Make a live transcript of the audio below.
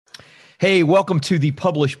Hey, welcome to the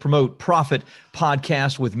Publish, Promote, Profit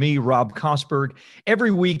podcast with me, Rob Kosberg.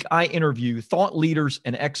 Every week, I interview thought leaders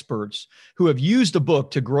and experts who have used a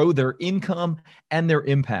book to grow their income and their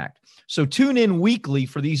impact. So tune in weekly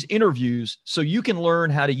for these interviews so you can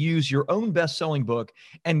learn how to use your own best-selling book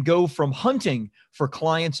and go from hunting for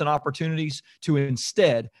clients and opportunities to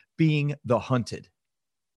instead being the hunted.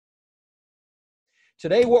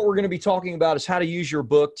 Today, what we're going to be talking about is how to use your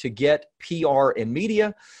book to get PR and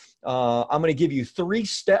media. I'm going to give you 3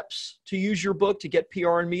 steps to use your book to get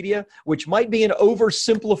PR and media, which might be an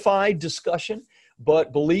oversimplified discussion,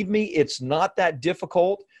 but believe me, it's not that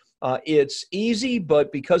difficult. It's easy,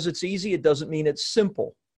 but because it's easy, it doesn't mean it's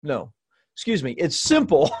simple. No, excuse me, it's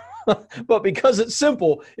simple, but because it's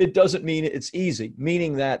simple, it doesn't mean it's easy,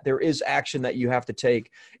 meaning that there is action that you have to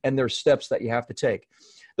take and there's steps that you have to take.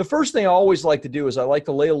 The first thing I always like to do is I like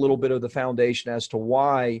to lay a little bit of the foundation as to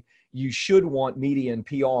why you should want media and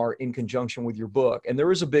PR in conjunction with your book. And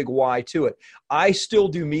there is a big why to it. I still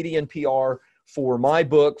do media and PR for my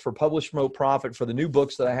book, for Publish, Promote, Profit, for the new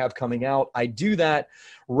books that I have coming out. I do that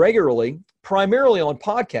regularly, primarily on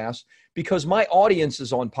podcasts, because my audience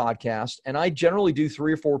is on podcast, and I generally do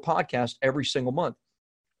 3 or 4 podcasts every single month.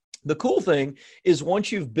 The cool thing is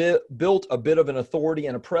once you've built a bit of an authority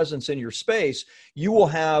and a presence in your space, you will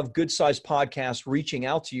have good-sized podcasts reaching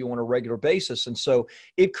out to you on a regular basis. And so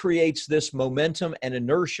it creates this momentum and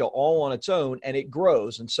inertia all on its own, and it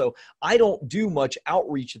grows. And so I don't do much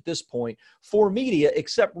outreach at this point for media,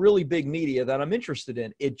 except really big media that I'm interested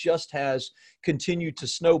in. It just has continued to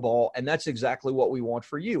snowball, and that's exactly what we want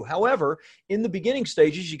for you. However, in the beginning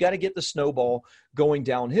stages, you got to get the snowball going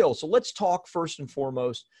downhill. So let's talk first and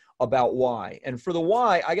foremost about why. And for the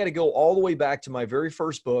why, I got to go all the way back to my very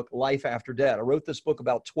first book, Life After Debt. I wrote this book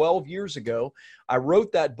about 12 years ago. I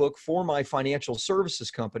wrote that book for my financial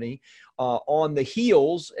services company on the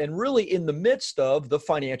heels and really in the midst of the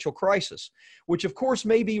financial crisis, which of course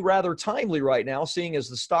may be rather timely right now, seeing as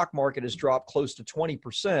the stock market has dropped close to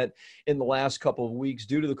 20% in the last couple of weeks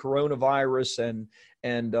due to the coronavirus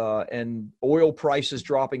and oil prices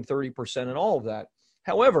dropping 30% and all of that.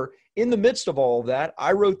 However, in the midst of all of that,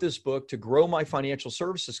 I wrote this book to grow my financial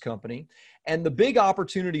services company. And the big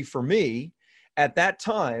opportunity for me at that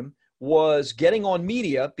time was getting on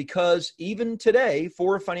media, because even today,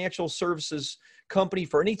 for a financial services company,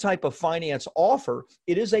 for any type of finance offer,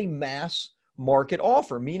 it is a mass market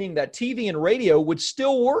offer, meaning that TV and radio would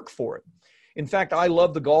still work for it. In fact, I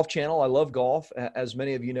love the Golf Channel. I love golf, as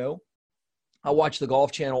many of you know. I watch the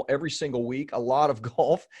Golf Channel every single week, a lot of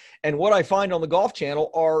golf. And what I find on the Golf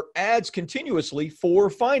Channel are ads continuously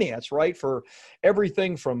for finance, right? For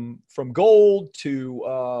everything from gold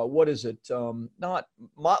to, not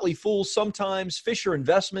Motley Fool sometimes, Fisher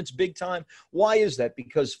Investments, big time. Why is that?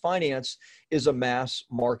 Because finance is a mass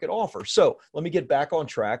market offer. So let me get back on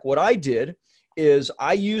track. What I did is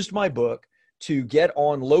I used my book to get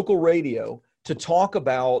on local radio to talk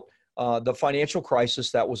about the financial crisis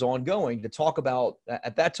that was ongoing, to talk about,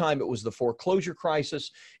 at that time, it was the foreclosure crisis.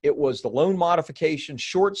 It was the loan modification,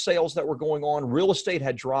 short sales that were going on. Real estate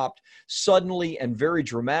had dropped suddenly and very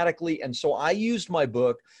dramatically. And so I used my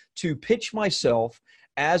book to pitch myself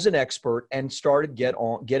as an expert and started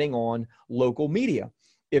getting on local media.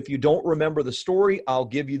 If you don't remember the story, I'll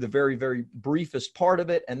give you the very, very briefest part of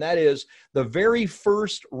it. And that is the very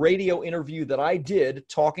first radio interview that I did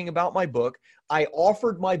talking about my book. I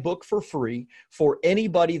offered my book for free for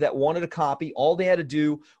anybody that wanted a copy. All they had to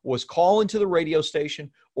do was call into the radio station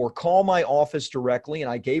or call my office directly, and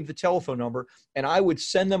I gave the telephone number, and I would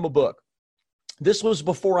send them a book. This was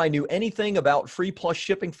before I knew anything about free plus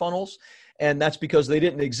shipping funnels, and that's because they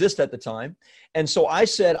didn't exist at the time. And so I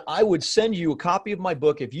said, I would send you a copy of my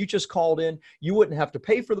book. If you just called in, you wouldn't have to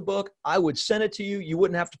pay for the book. I would send it to you. You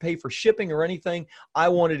wouldn't have to pay for shipping or anything. I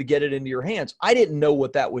wanted to get it into your hands. I didn't know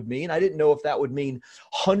what that would mean. I didn't know if that would mean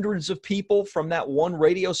hundreds of people from that one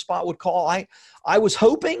radio spot would call. I was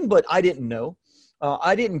hoping, but I didn't know.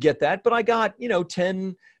 I didn't get that, but I got,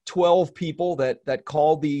 10, 12 people that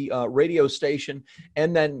called the radio station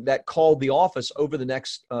and then that called the office over the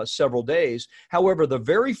next several days. However, the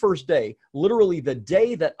very first day, literally the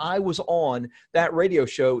day that I was on that radio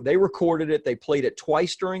show, they recorded it. They played it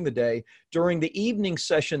twice during the day. During the evening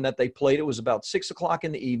session that they played, it was about 6 o'clock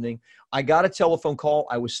in the evening. I got a telephone call.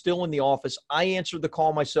 I was still in the office. I answered the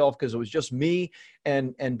call myself because it was just me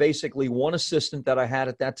and basically one assistant that I had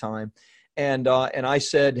at that time. And I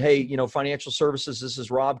said, hey, financial services, this is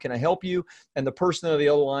Rob. Can I help you? And the person on the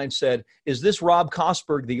other line said, is this Rob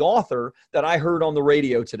Kosberg, the author that I heard on the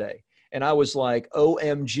radio today? And I was like,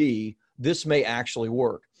 OMG, this may actually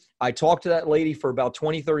work. I talked to that lady for about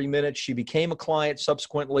 20, 30 minutes. She became a client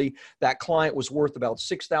subsequently. That client was worth about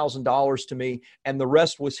 $6,000 to me, and the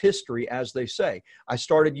rest was history, as they say. I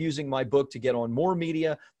started using my book to get on more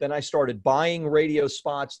media. Then I started buying radio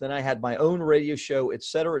spots. Then I had my own radio show, et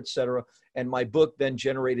cetera, et cetera. And my book then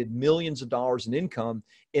generated millions of dollars in income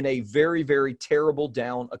in a very, very terrible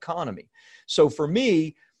down economy. So for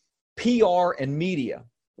me, PR and media,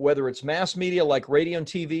 whether it's mass media like radio and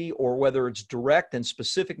TV, or whether it's direct and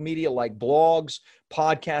specific media like blogs,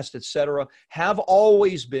 podcasts, et cetera, have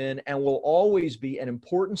always been and will always be an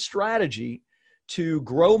important strategy to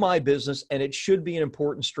grow my business, and it should be an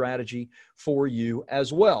important strategy for you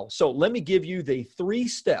as well. So let me give you the 3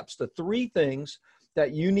 steps, the 3 things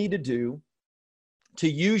that you need to do to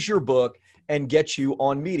use your book and get you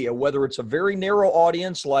on media, whether it's a very narrow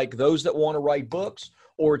audience like those that want to write books,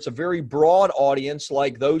 or it's a very broad audience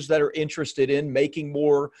like those that are interested in making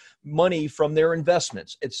more money from their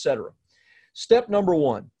investments, etc. Step number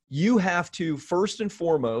 1, you have to first and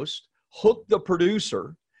foremost hook the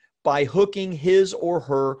producer by hooking his or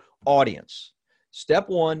her audience. Step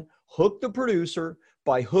 1, hook the producer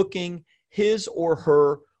by hooking his or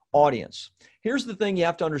her audience. Here's the thing you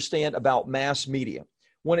have to understand about mass media.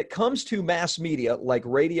 When it comes to mass media like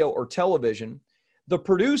radio or television, the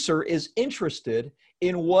producer is interested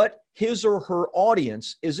in what his or her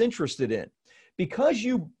audience is interested in. Because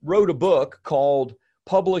you wrote a book called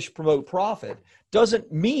Publish, Promote, Profit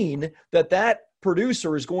doesn't mean that that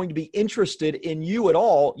producer is going to be interested in you at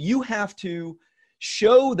all. You have to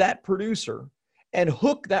show that producer and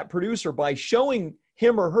hook that producer by showing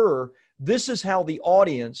him or her, this is how the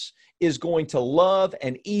audience is going to love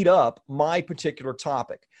and eat up my particular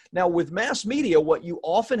topic. Now, with mass media, what you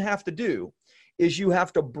often have to do is you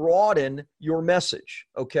have to broaden your message,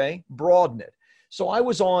 okay? Broaden it. So I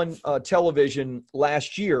was on television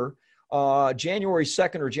last year, January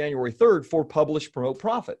 2nd or January 3rd for Publish, Promote,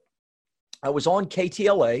 Profit. I was on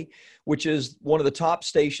KTLA, which is one of the top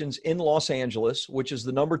stations in Los Angeles, which is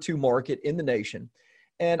the number 2 market in the nation.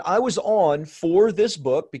 And I was on for this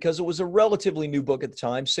book because it was a relatively new book at the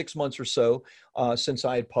time, 6 months or so since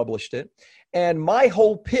I had published it. And my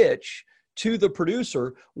whole pitch to the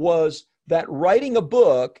producer was that writing a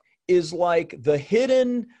book is like the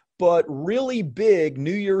hidden but really big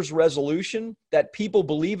New Year's resolution that people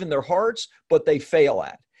believe in their hearts, but they fail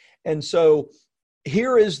at. And so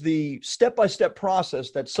here is the step-by-step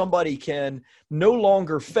process that somebody can no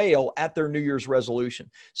longer fail at their New Year's resolution.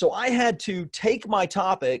 So I had to take my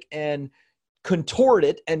topic and contort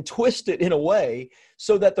it and twist it in a way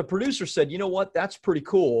so that the producer said, you know what, that's pretty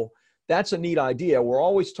cool. That's a neat idea. We're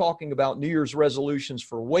always talking about New Year's resolutions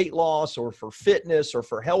for weight loss or for fitness or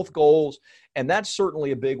for health goals, and that's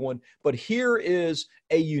certainly a big one. But here is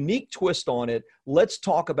a unique twist on it. Let's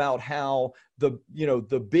talk about how the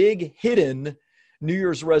big hidden New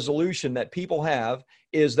Year's resolution that people have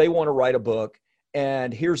is they want to write a book,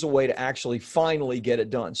 and here's a way to actually finally get it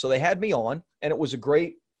done. So they had me on, and it was a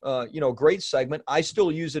great segment. I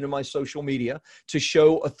still use it in my social media to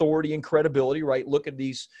show authority and credibility, right? Look at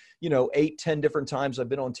these, 8, 10 different times I've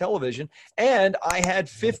been on television. And I had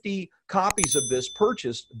 50 copies of this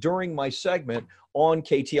purchased during my segment on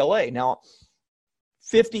KTLA. Now,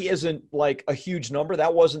 50 isn't like a huge number.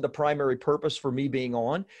 That wasn't the primary purpose for me being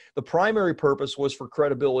on. The primary purpose was for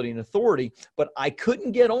credibility and authority, but I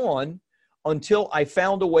couldn't get on until I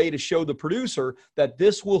found a way to show the producer that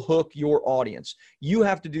this will hook your audience. You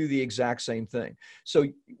have to do the exact same thing. So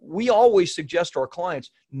we always suggest to our clients,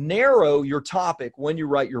 narrow your topic when you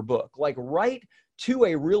write your book, like write to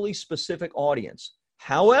a really specific audience.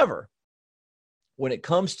 However, when it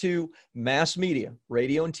comes to mass media,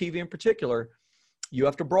 radio and TV in particular, you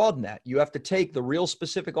have to broaden that. You have to take the real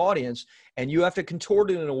specific audience and you have to contort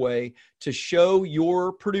it in a way to show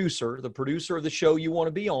your producer, the producer of the show you want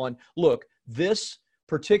to be on, look, this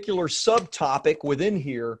particular subtopic within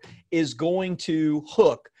here is going to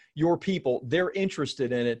hook your people. They're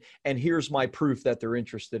interested in it, and here's my proof that they're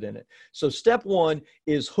interested in it. So step 1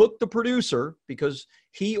 is hook the producer because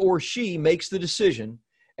he or she makes the decision,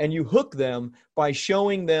 and you hook them by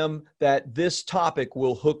showing them that this topic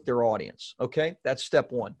will hook their audience. Okay, that's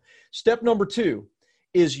step 1. Step number 2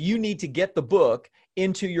 is you need to get the book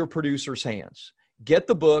into your producer's hands. Get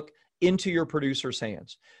the book into your producer's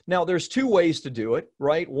hands. Now, there's 2 ways to do it,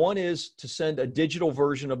 right? One is to send a digital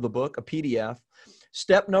version of the book, a PDF.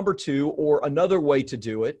 Step number 2, or another way to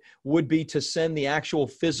do it, would be to send the actual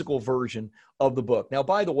physical version of the book. Now,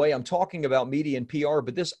 by the way, I'm talking about media and PR,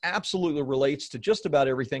 but this absolutely relates to just about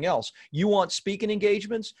everything else. You want speaking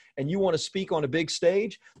engagements and you want to speak on a big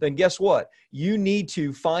stage, then guess what? You need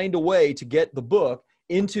to find a way to get the book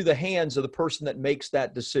into the hands of the person that makes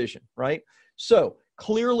that decision, right? So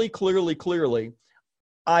clearly,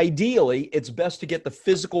 ideally, it's best to get the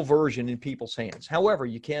physical version in people's hands. However,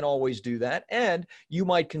 you can't always do that, and you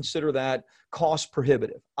might consider that cost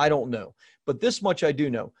prohibitive. I don't know. But this much I do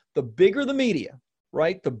know. The bigger the media,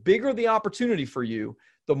 right, the bigger the opportunity for you,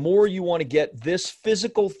 the more you want to get this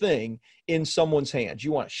physical thing in someone's hands.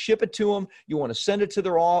 You want to ship it to them. You want to send it to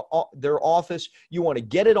their office. You want to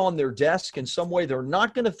get it on their desk in some way. They're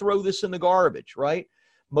not going to throw this in the garbage, right?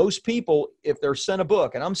 Most people, if they're sent a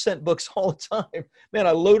book, and I'm sent books all the time, man,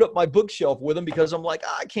 I load up my bookshelf with them because I'm like,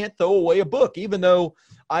 I can't throw away a book, even though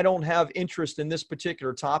I don't have interest in this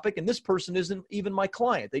particular topic. And this person isn't even my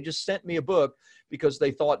client. They just sent me a book because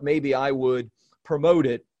they thought maybe I would promote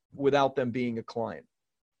it without them being a client.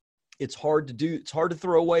 It's hard to do. It's hard to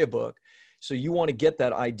throw away a book. So you want to get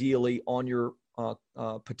that ideally on your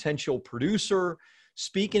potential producer,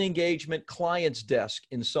 speaking engagement, client's desk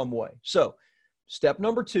in some way. So step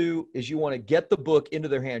number 2 is you want to get the book into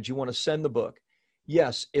their hands. You want to send the book.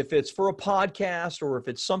 Yes, if it's for a podcast or if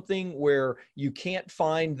it's something where you can't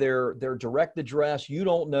find their direct address, you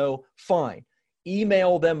don't know, fine.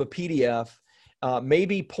 Email them a PDF.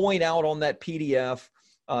 Maybe point out on that PDF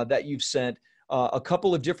that you've sent a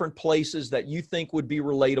couple of different places that you think would be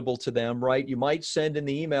relatable to them, right? You might send in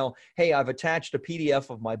the email, hey, I've attached a PDF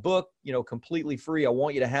of my book, completely free. I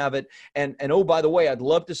want you to have it. And oh, by the way, I'd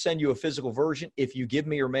love to send you a physical version if you give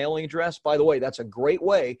me your mailing address. By the way, that's a great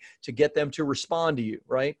way to get them to respond to you,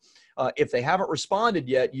 right? If they haven't responded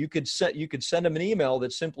yet, you could send them an email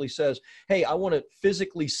that simply says, hey, I want to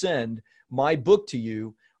physically send my book to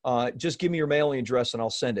you. Just give me your mailing address and I'll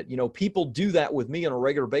send it. People do that with me on a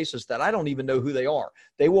regular basis that I don't even know who they are.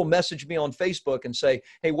 They will message me on Facebook and say,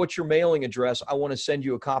 hey, what's your mailing address? I want to send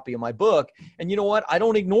you a copy of my book. And you know what? I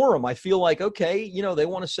don't ignore them. I feel like, okay, they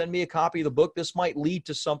want to send me a copy of the book. This might lead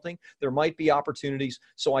to something. There might be opportunities.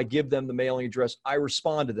 So I give them the mailing address. I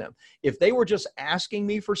respond to them. If they were just asking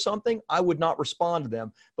me for something, I would not respond to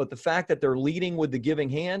them. But the fact that they're leading with the giving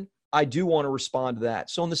hand, I do want to respond to that.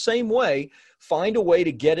 So in the same way, find a way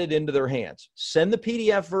to get it into their hands. Send the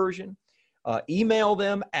PDF version, email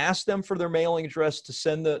them, ask them for their mailing address to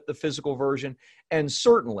send the physical version. And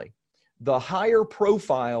certainly, the higher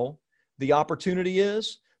profile the opportunity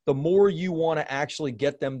is, the more you want to actually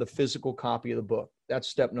get them the physical copy of the book. That's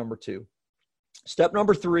step number 2. Step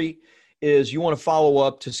number 3 is you want to follow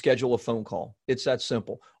up to schedule a phone call. It's that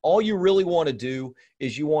simple. All you really want to do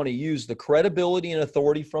is you want to use the credibility and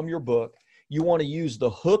authority from your book. You want to use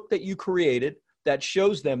the hook that you created that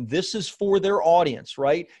shows them this is for their audience,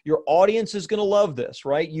 right? Your audience is going to love this,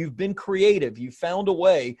 right? You've been creative. You found a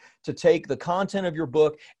way to take the content of your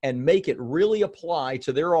book and make it really apply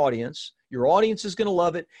to their audience. Your audience is going to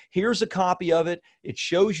love it. Here's a copy of it. It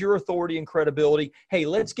shows your authority and credibility. Hey,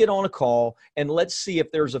 let's get on a call and let's see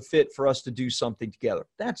if there's a fit for us to do something together.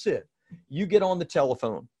 That's it. You get on the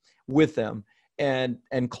telephone with them and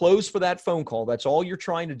close for that phone call. That's all you're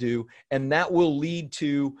trying to do. And that will lead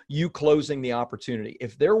to you closing the opportunity.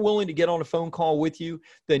 If they're willing to get on a phone call with you,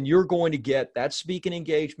 then you're going to get that speaking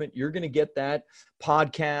engagement. You're going to get that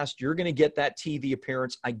podcast. You're going to get that TV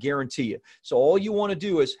appearance. I guarantee you. So all you want to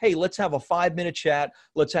do is, hey, let's have a 5-minute chat.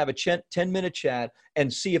 Let's have a 10-minute chat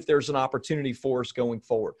and see if there's an opportunity for us going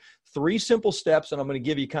forward. 3 simple steps. And I'm going to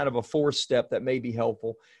give you kind of a 4th step that may be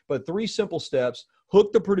helpful, but 3 simple steps.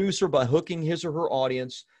 Hook the producer by hooking his or her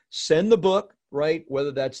audience. Send the book, right?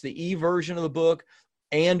 Whether that's the e-version of the book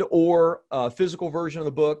and or a physical version of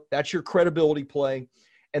the book. That's your credibility play.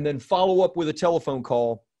 And then follow up with a telephone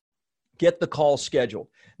call. Get the call scheduled.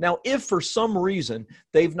 Now, if for some reason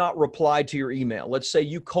they've not replied to your email, let's say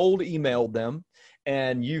you cold emailed them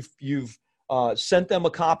and you've sent them a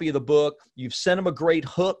copy of the book, you've sent them a great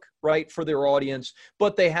hook, right, for their audience,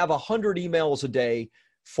 but they have 100 emails a day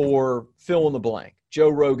for fill in the blank, Joe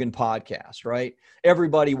Rogan podcast, right?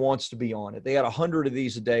 Everybody wants to be on it. They got 100 of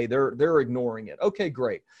these a day. They're ignoring it. Okay,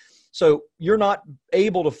 great. So you're not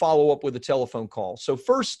able to follow up with a telephone call. So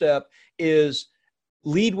first step is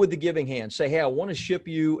lead with the giving hand. Say, hey, I want to ship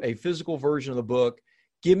you a physical version of the book.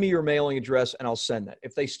 Give me your mailing address and I'll send that.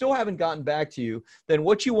 If they still haven't gotten back to you, then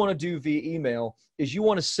what you want to do via email is you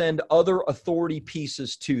want to send other authority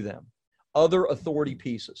pieces to them. Other authority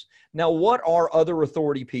pieces. Now, what are other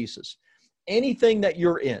authority pieces? Anything that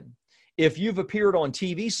you're in. If you've appeared on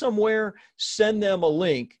TV somewhere, send them a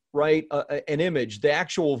link, right? An image, the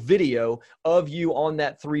actual video of you on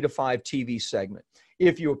that 3 to 5 TV segment.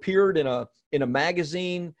 If you appeared in a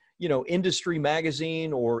magazine, industry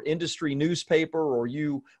magazine or industry newspaper, or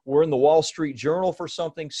you were in the Wall Street Journal for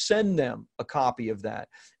something, send them a copy of that.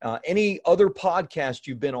 Any other podcast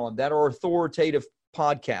you've been on that are authoritative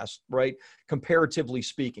podcast, right? Comparatively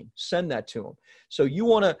speaking, send that to them. So you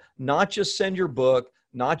want to not just send your book,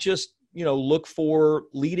 not just, look for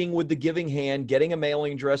leading with the giving hand, getting a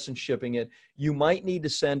mailing address and shipping it. You might need to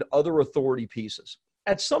send other authority pieces.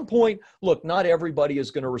 At some point, look, not everybody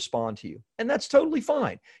is going to respond to you, and that's totally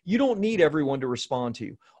fine. You don't need everyone to respond to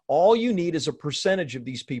you. All you need is a percentage of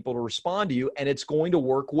these people to respond to you, and it's going to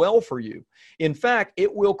work well for you. In fact,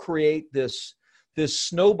 it will create this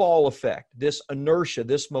snowball effect, this inertia,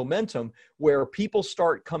 this momentum, where people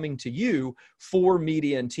start coming to you for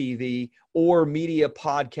media and TV or media,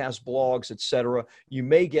 podcast, blogs, etc. You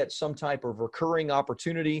may get some type of recurring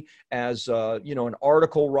opportunity as an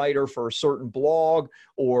article writer for a certain blog,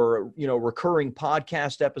 or recurring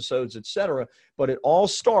podcast episodes, etc. But it all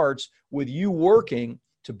starts with you working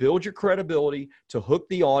to build your credibility, to hook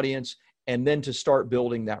the audience, and then to start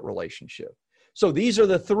building that relationship. So these are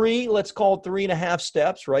the three, let's call it 3.5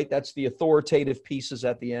 steps, right? That's the authoritative pieces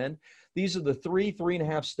at the end. These are the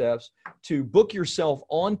 3.5 steps to book yourself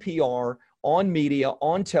on PR, on media,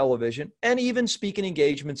 on television, and even speaking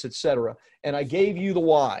engagements, etc. And I gave you the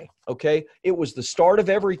why, okay? It was the start of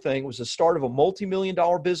everything. It was the start of a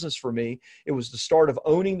multi-million-dollar business for me. It was the start of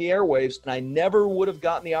owning the airwaves, and I never would have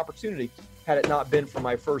gotten the opportunity had it not been for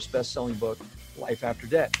my first best-selling book, Life After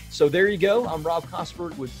Debt. So there you go. I'm Rob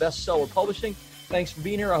Kosberg with Bestseller Publishing. Thanks for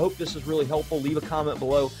being here. I hope this is really helpful. Leave a comment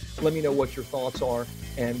below. Let me know what your thoughts are,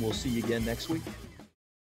 and we'll see you again next week.